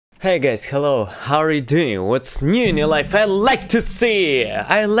Hey guys, hello, how are you doing? What's new in your life? I like to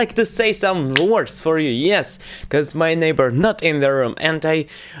say some words for you, yes, cause my neighbor not in the room and I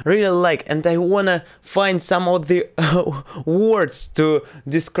really like and I wanna find some of the words to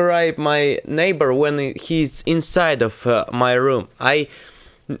describe my neighbor when he's inside of my room. I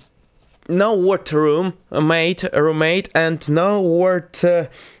know what roommate and know what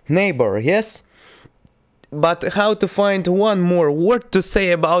neighbor, yes? But how to find one more word to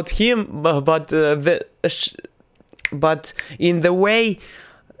say about him, but in the way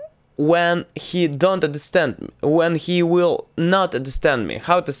when he don't understand, when he will not understand me.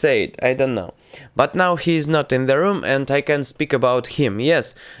 How to say it? I don't know. But now he is not in the room and I can speak about him.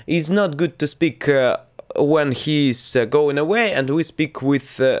 Yes, it's not good to speak when he's going away and we speak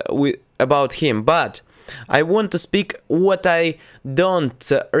with about him. But I want to speak what I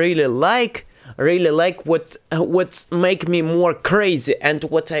don't really like what's make me more crazy and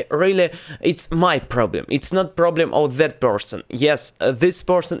what I really, it's my problem, it's not problem of that person. Yes, this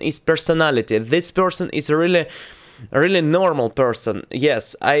person is personality, this person is really normal person.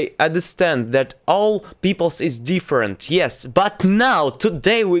 Yes, I understand that all peoples is different, yes, but now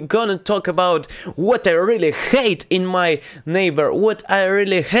today we're gonna talk about what I really hate in my neighbor, what I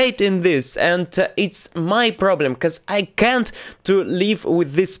really hate in this, and it's my problem because I can't to live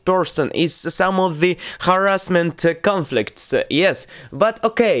with this person. It's some of the harassment conflicts, yes, but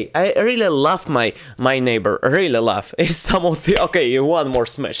okay, I really love my neighbor, really love. It's some of the, okay, one more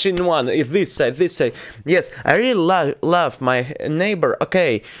smash in one, this side, yes, I really love my neighbor,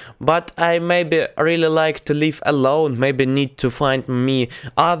 okay, but I maybe really like to live alone, maybe need to find me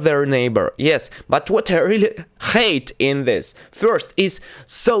other neighbor, yes, but what I really hate in this first is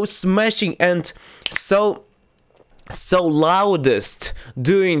so smashing and so loudest,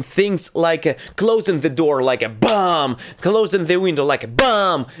 doing things like closing the door like a bomb, closing the window like a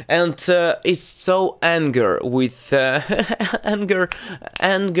bomb, and is so anger with anger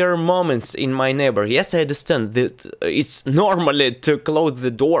moments in my neighbor. Yes, I understand that it's normally to close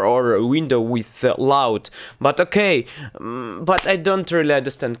the door or window with loud, but okay, but I don't really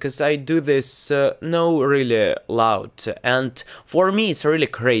understand because I do this no really loud, and for me it's really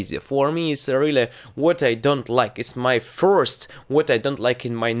crazy. For me it's really what I don't like. It's my first what I don't like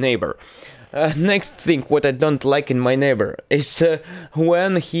in my neighbor. Next thing what I don't like in my neighbor is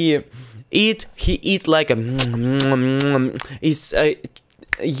when he eat like a is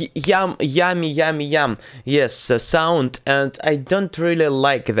yum, yes, sound, and I don't really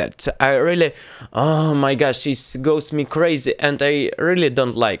like that. I really, oh my gosh, it goes me crazy and I really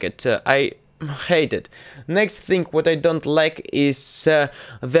don't like it. I hate it. Next thing what I don't like is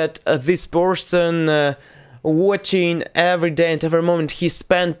that this person watching every day and every moment he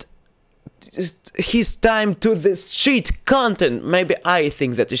spent his time to this shit content. Maybe I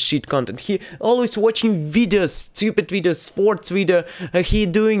think that is shit content. He always watching videos, stupid videos, sports video. He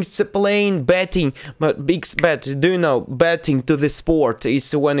doing playing betting, but big bet. Do you know betting to the sport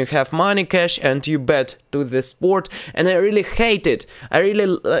is when you have money cash and you bet to the sport, and I really hate it. I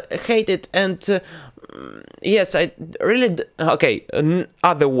really hate it, and yes, I really okay.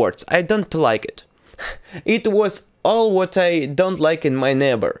 Other words, I don't like it. It was all what I don't like in my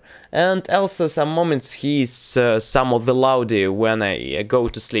neighbor, and also some moments he's some of the loudy when I go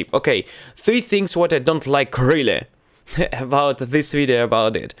to sleep. Okay, 3 things what I don't like really about this video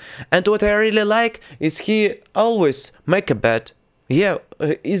about it. And what I really like is he always make a bet. Yeah,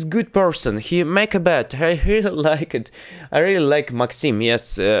 he's good person. He make a bet. I really like it. I really like Maxim.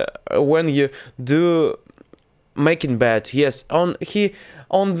 Yes, when you do making bet. Yes, on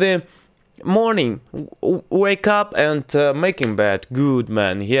the morning wake up and making bed, good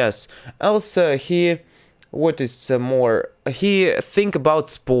man. Yes, also he what is more, he think about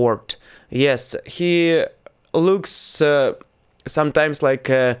sport. Yes, he looks sometimes like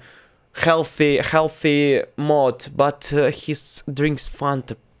a healthy mod, but he drinks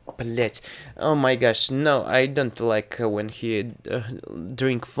Fanta. Blech. Oh my gosh, no, I don't like when he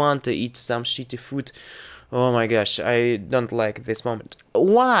drink Fanta, eat some shitty food. Oh my gosh, I don't like this moment.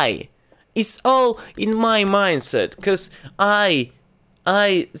 Why? It's all in my mindset, cause I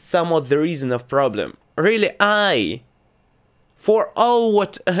some of the reason of problem. Really, for all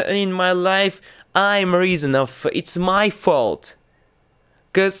what in my life, I'm reason of. It's my fault,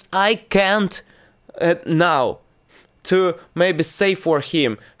 cause I can't now to maybe say for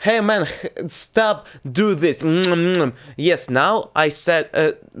him, hey man, stop, do this. Yes, now I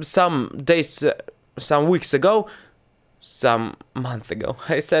said some days, some weeks ago. Some month ago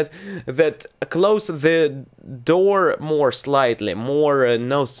I said that close the door more slightly, more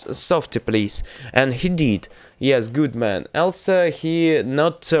no softy please, and he did. Yes, good man. Also, he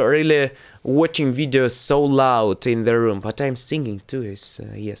not really watching videos so loud in the room, but I'm singing too. Is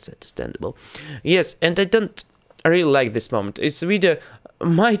yes, understandable. Yes, and I don't really like this moment. It's video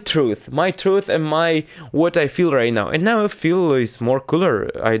my truth, and my what I feel right now. And now I feel is more cooler.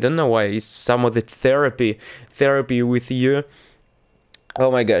 I don't know why. It's some of the therapy with you. Oh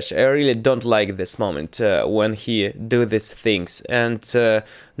my gosh, I really don't like this moment when he do these things, and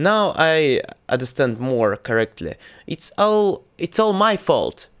now I understand more correctly. It's all my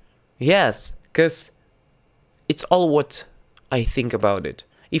fault. Yes, cause it's all what I think about it.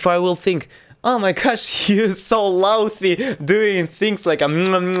 If I will think, oh my gosh, he's so lousy doing things like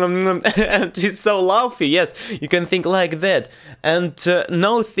and he's so lousy. Yes, you can think like that, and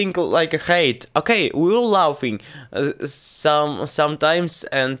no think like a hate. Okay, we were laughing sometimes,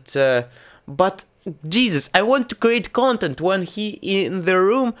 and but Jesus, I want to create content when he in the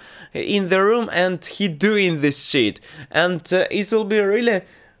room, and he doing this shit, and it will be really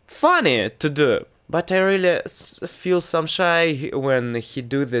funny to do. But I really feel some shy when he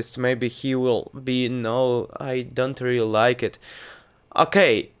do this. Maybe he will be, no, I don't really like it.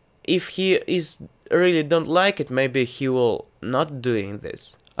 Okay, if he is really don't like it, maybe he will not doing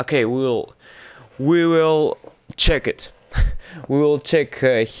this. Okay, we will check it. We will check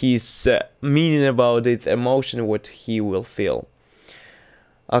his meaning about it, emotion, what he will feel.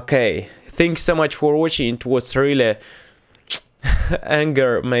 Okay, thanks so much for watching. It was really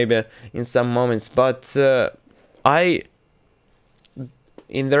anger maybe in some moments, but I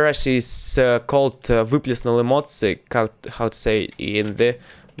in the Rush is called выплеснул эмоции, how to say in the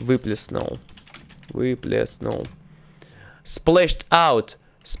выплеснул, splashed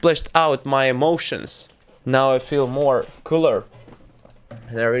out my emotions. Now I feel more cooler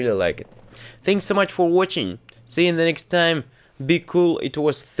and I really like it. Thanks so much for watching. See you in the next time. Be cool. It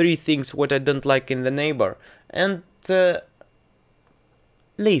was 3 things what I don't like in the neighbor, and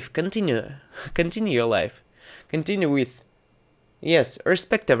live, continue your life, continue with, yes,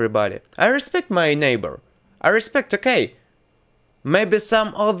 respect everybody. I respect my neighbor. I respect, okay, maybe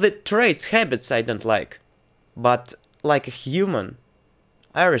some of the traits, habits I don't like, but like a human,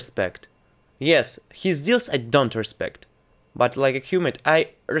 I respect. Yes, his deals I don't respect, but like a human, I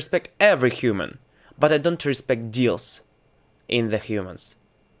respect every human, but I don't respect deals in the humans.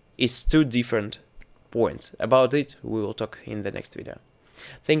 It's 2 different points. About it, we will talk in the next video.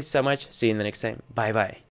 Thanks so much. See you in the next time. Bye bye.